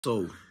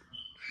So,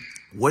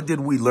 what did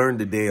we learn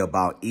today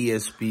about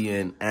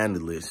ESPN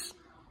analysts?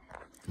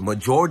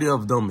 Majority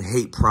of them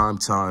hate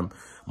primetime.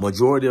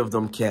 Majority of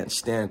them can't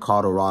stand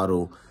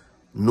Colorado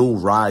new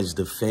rise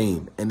to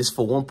fame. And it's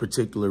for one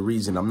particular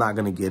reason. I'm not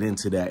going to get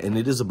into that. And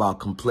it is about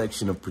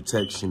complexion of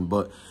protection.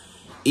 But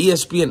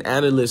ESPN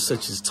analysts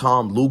such as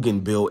Tom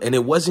Luginbill, and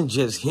it wasn't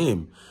just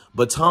him,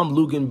 but Tom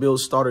Luginbill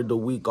started the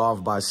week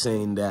off by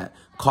saying that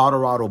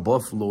Colorado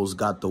Buffaloes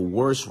got the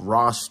worst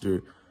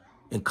roster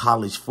in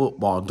college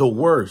football. The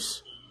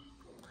worst.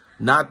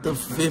 Not the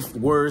fifth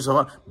worst,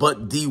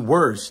 but the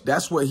worst.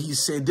 That's what he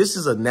said. This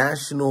is a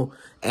national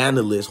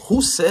analyst.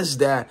 Who says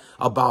that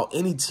about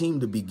any team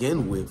to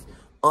begin with?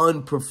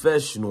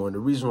 Unprofessional. And the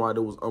reason why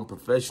that was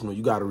unprofessional,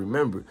 you got to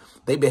remember,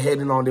 they've been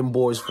heading on them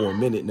boys for a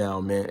minute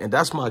now, man. And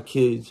that's my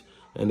kids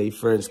and their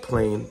friends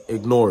playing.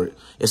 Ignore it.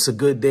 It's a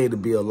good day to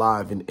be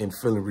alive and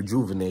feeling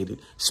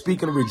rejuvenated.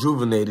 Speaking of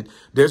rejuvenated,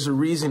 there's a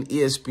reason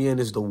ESPN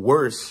is the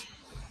worst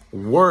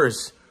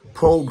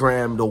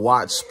program to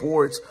watch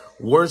sports,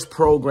 worst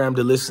program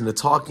to listen to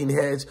talking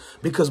heads,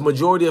 because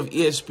majority of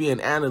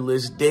ESPN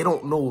analysts, they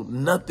don't know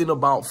nothing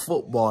about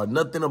football,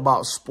 nothing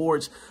about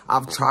sports.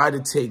 I've tried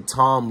to take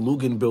Tom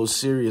Luginbill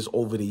serious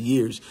over the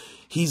years.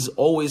 He's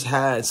always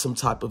had some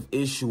type of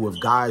issue with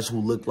guys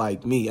who look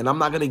like me, and I'm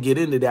not going to get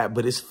into that,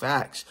 but it's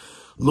facts.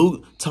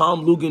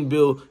 Tom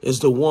Luginbill is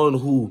the one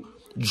who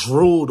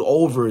drooled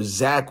over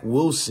Zach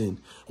Wilson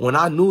when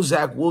I knew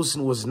Zach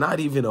Wilson was not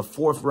even a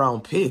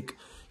fourth-round pick.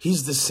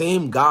 He's the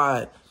same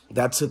guy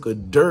that took a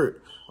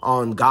dirt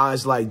on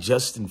guys like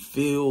Justin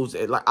Fields.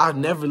 Like, I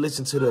never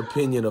listened to the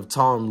opinion of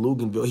Tom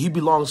Luginbill. He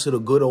belongs to the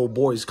good old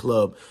boys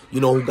club, you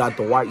know, who got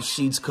the white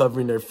sheets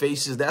covering their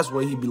faces. That's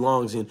where he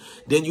belongs in.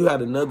 Then you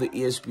had another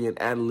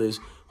ESPN analyst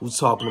who's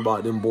talking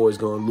about them boys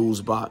going to lose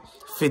by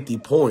 50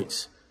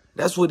 points.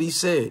 That's what he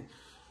said.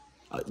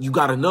 You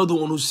got another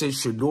one who said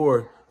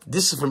Shador.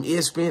 This is from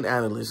ESPN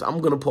analyst. I'm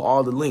going to put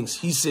all the links.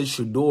 He said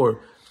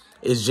Shador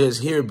is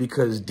just here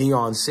because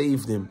Deion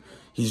saved him.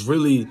 He's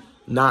really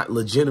not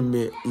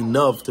legitimate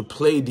enough to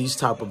play these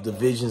type of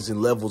divisions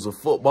and levels of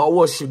football.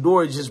 Well,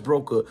 Shador just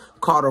broke a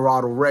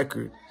Colorado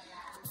record.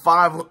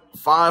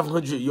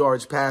 500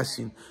 yards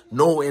passing,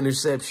 no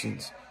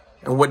interceptions.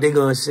 And what they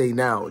going to say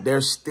now?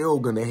 They're still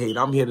going to hate.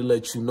 I'm here to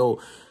let you know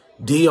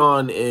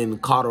Deion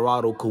and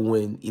Colorado could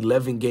win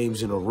 11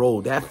 games in a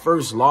row. That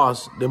first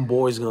loss, them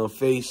boys going to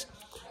face,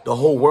 the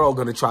whole world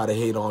going to try to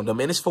hate on them.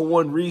 And it's for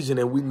one reason,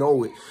 and we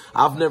know it.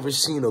 I've never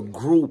seen a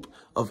group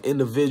of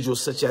individuals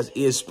such as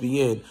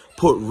ESPN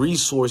put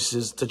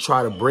resources to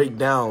try to break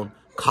down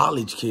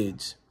college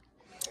kids.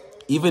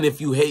 Even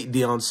if you hate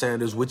Deion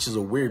Sanders, which is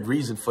a weird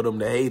reason for them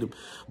to hate him,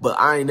 but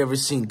I ain't never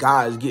seen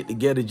guys get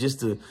together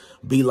just to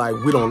be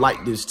like, we don't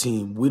like this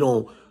team. We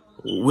don't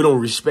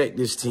respect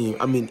this team.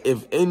 I mean,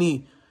 if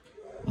any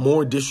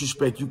more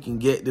disrespect you can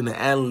get than an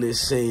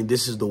analyst saying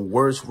this is the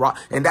worst rock.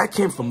 And that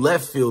came from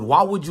left field.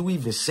 Why would you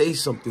even say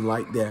something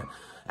like that?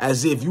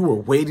 As if you were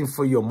waiting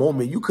for your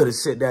moment. You could have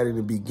said that in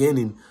the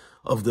beginning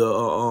of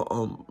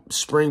the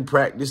spring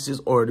practices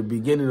or the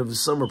beginning of the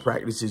summer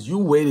practices. You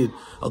waited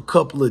a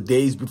couple of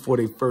days before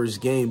their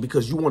first game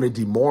because you want to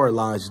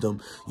demoralize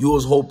them. You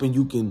was hoping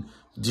you can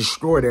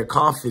destroy their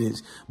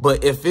confidence.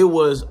 But if it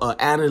was an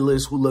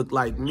analyst who looked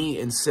like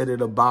me and said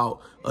it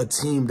about a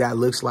team that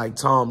looks like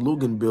Tom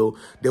Luginbill,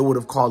 they would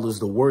have called us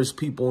the worst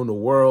people in the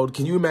world.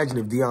 Can you imagine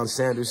if Deion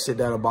Sanders said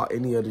that about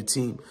any other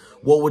team?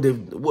 What would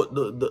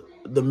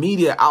the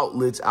media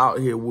outlets out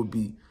here would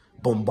be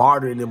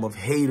bombarding him of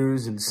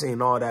haters and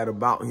saying all that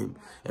about him.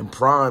 And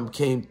Prime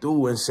came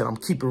through and said, I'm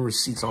keeping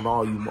receipts on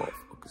all you motherfuckers.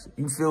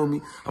 You feel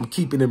me? I'm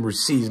keeping them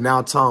receipts.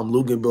 Now Tom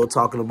Luginbill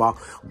talking about,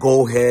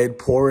 go ahead,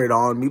 pour it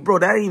on me. Bro,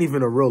 that ain't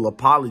even a real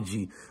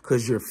apology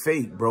because you're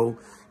fake, bro.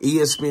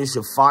 ESPN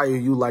should fire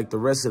you like the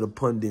rest of the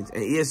pundits.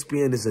 And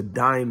ESPN is a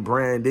dying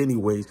brand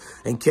anyways.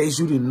 In case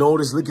you didn't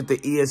notice, look at the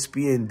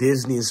ESPN,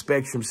 Disney, and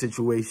Spectrum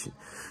situation.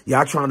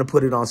 Y'all trying to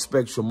put it on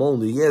Spectrum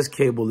only. Yes,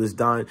 cable is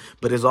dying,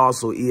 but it's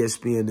also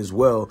ESPN as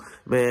well.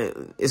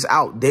 Man, it's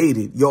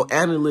outdated. Your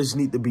analysts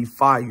need to be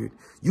fired.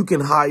 You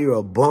can hire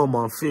a bum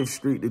on 5th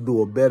Street to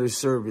do a better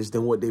service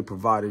than what they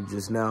provided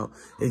just now.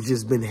 It's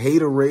just been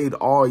haterade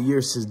all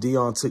year since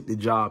Deion took the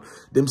job.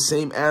 Them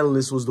same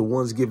analysts was the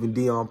ones giving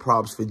Deion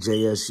props for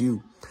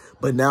JSU.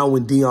 But now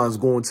when Deion's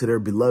going to their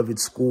beloved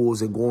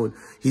schools and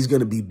he's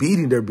going to be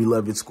beating their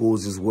beloved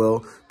schools as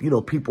well. You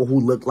know, people who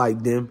look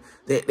like them,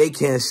 they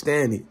can't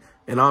stand it.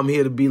 And I'm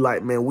here to be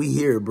like, man, we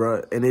here,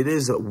 bro. And it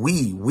is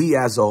we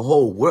as a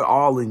whole, we're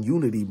all in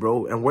unity,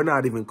 bro. And we're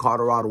not even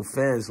Colorado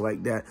fans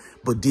like that.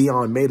 But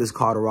Deion made us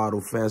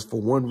Colorado fans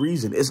for one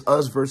reason. It's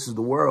us versus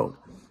the world.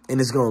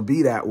 And it's going to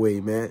be that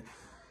way, man.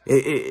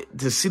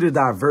 To see the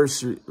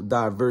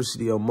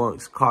diversity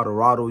amongst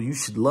Colorado, you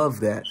should love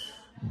that.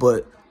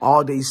 But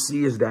all they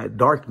see is that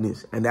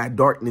darkness, and that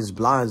darkness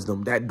blinds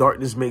them. That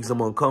darkness makes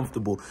them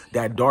uncomfortable.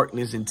 That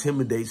darkness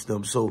intimidates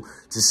them. So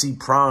to see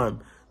Prime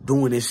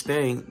doing his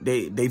thing,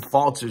 they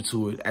falter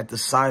to it at the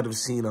sight of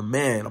seeing a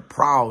man, a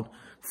proud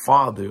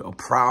father, a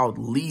proud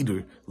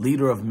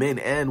leader of men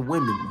and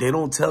women. They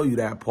don't tell you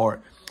that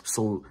part.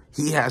 So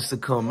he has to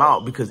come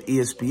out because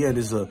ESPN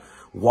is a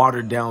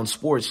watered down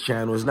sports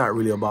channel. It's not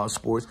really about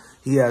sports.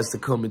 He has to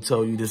come and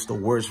tell you this is the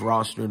worst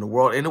roster in the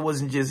world. And it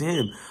wasn't just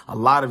him. A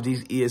lot of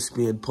these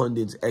ESPN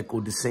pundits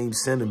echoed the same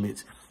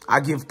sentiments. I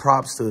give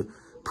props to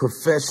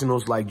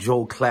professionals like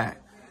Joe Klatt.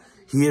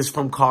 He is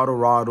from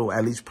Colorado,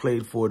 at least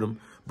played for them,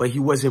 but he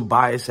wasn't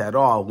biased at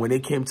all. When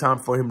it came time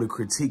for him to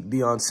critique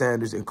Deion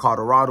Sanders in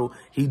Colorado,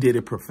 he did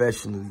it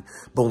professionally.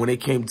 But when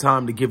it came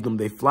time to give them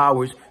their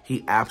flowers,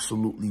 he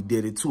absolutely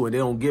did it too. And they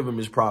don't give him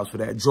his props for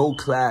that. Joe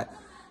Klatt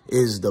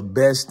is the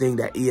best thing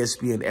that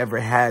ESPN ever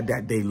had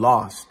that they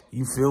lost.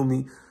 You feel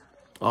me?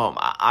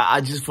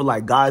 I just feel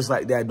like guys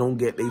like that don't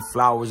get their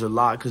flowers a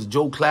lot because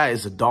Joe Klatt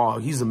is a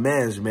dog. He's a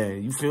man's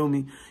man. You feel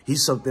me?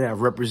 He's something that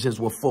represents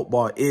what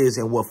football is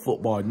and what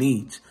football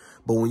needs.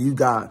 But when you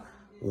got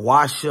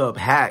wash-up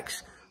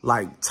hacks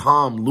like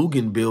Tom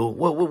Luginbill,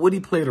 what he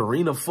played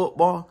arena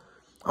football?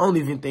 I don't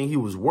even think he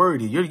was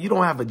worthy. You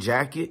don't have a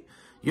jacket.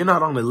 You're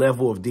not on the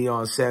level of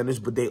Deion Sanders,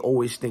 but they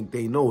always think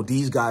they know.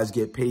 These guys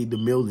get paid the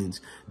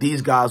millions.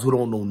 These guys who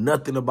don't know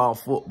nothing about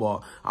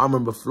football. I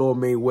remember Floyd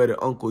Mayweather's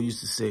uncle used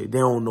to say, they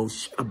don't know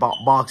shit about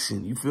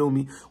boxing. You feel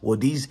me? Well,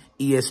 these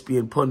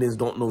ESPN pundits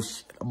don't know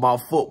shit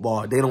about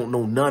football. They don't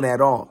know none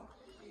at all.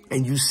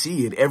 And you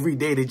see it every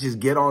day. They just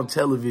get on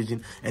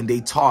television and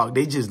they talk.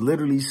 They just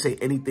literally say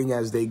anything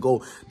as they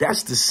go.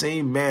 That's the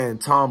same man,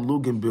 Tom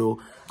Luginbill.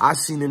 I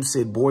seen him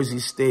say Boise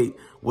State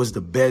was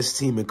the best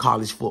team in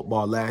college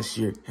football last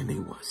year, and they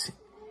wasn't.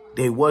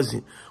 They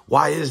wasn't.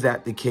 Why is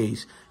that the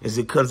case? Is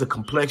it because of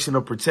complexion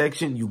or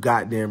protection? You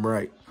goddamn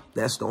right.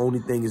 That's the only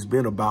thing it's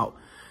been about.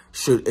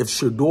 If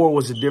Shador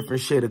was a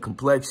different shade of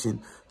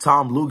complexion,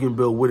 Tom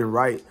Luginbill wouldn't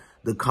write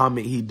the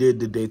comment he did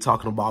today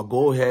talking about,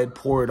 go ahead,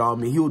 pour it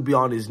on me. He would be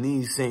on his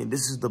knees saying,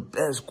 this is the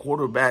best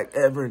quarterback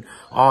ever and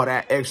all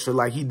that extra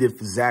like he did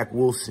for Zach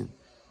Wilson.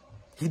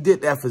 He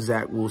did that for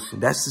Zach Wilson.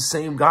 That's the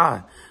same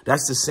guy.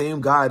 That's the same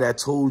guy that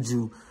told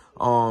you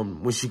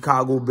when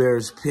Chicago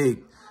Bears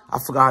picked, I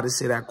forgot how to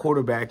say that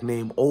quarterback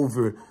name,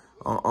 over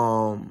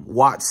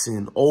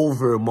Watson,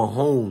 over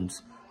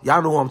Mahomes.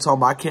 Y'all know who I'm talking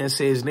about. I can't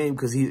say his name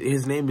because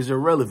his name is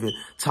irrelevant.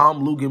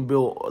 Tom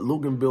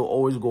Luginbill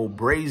always go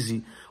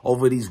brazy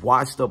over these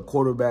washed-up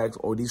quarterbacks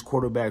or these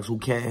quarterbacks who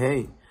can't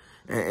hang.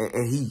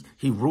 And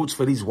he roots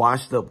for these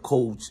washed-up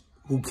coaches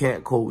who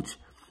can't coach.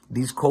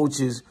 These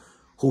coaches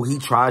who he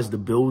tries to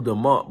build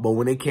them up. But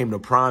when they came to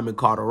prime in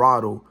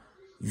Colorado,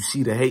 you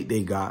see the hate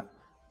they got.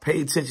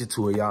 Pay attention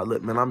to it, y'all.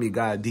 Look, man, I'm your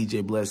guy,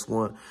 DJ Bless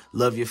One.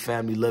 Love your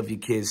family, love your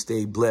kids,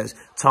 stay blessed.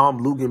 Tom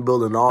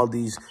Luginbill and all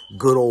these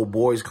good old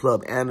boys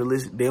club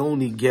analysts, they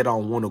only get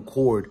on one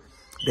accord.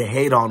 They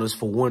hate on us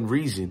for one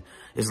reason.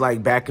 It's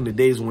like back in the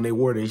days when they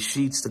wore their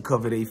sheets to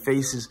cover their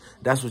faces.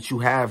 That's what you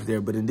have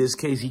there. But in this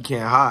case, he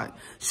can't hide.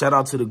 Shout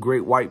out to the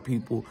great white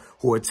people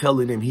who are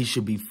telling him he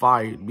should be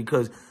fired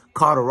because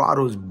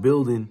Colorado is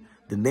building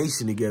the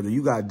nation together.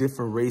 You got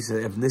different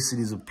races and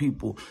ethnicities of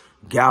people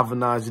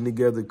galvanizing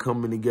together,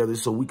 coming together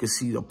so we can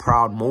see a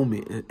proud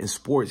moment in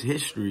sports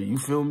history. You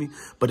feel me?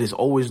 But it's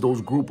always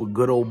those group of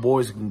good old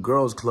boys and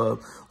girls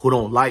club who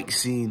don't like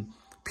seeing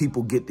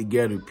people get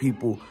together,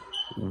 people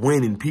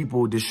winning,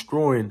 people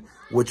destroying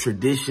with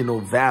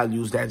traditional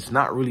values that's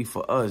not really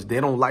for us. They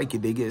don't like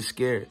it. They get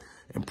scared.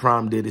 And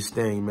Prime did his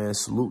thing, man.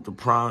 Salute to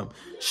Prime.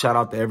 Shout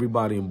out to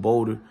everybody in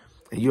Boulder.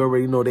 And you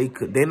already know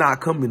they're not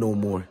coming no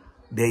more.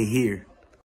 They here.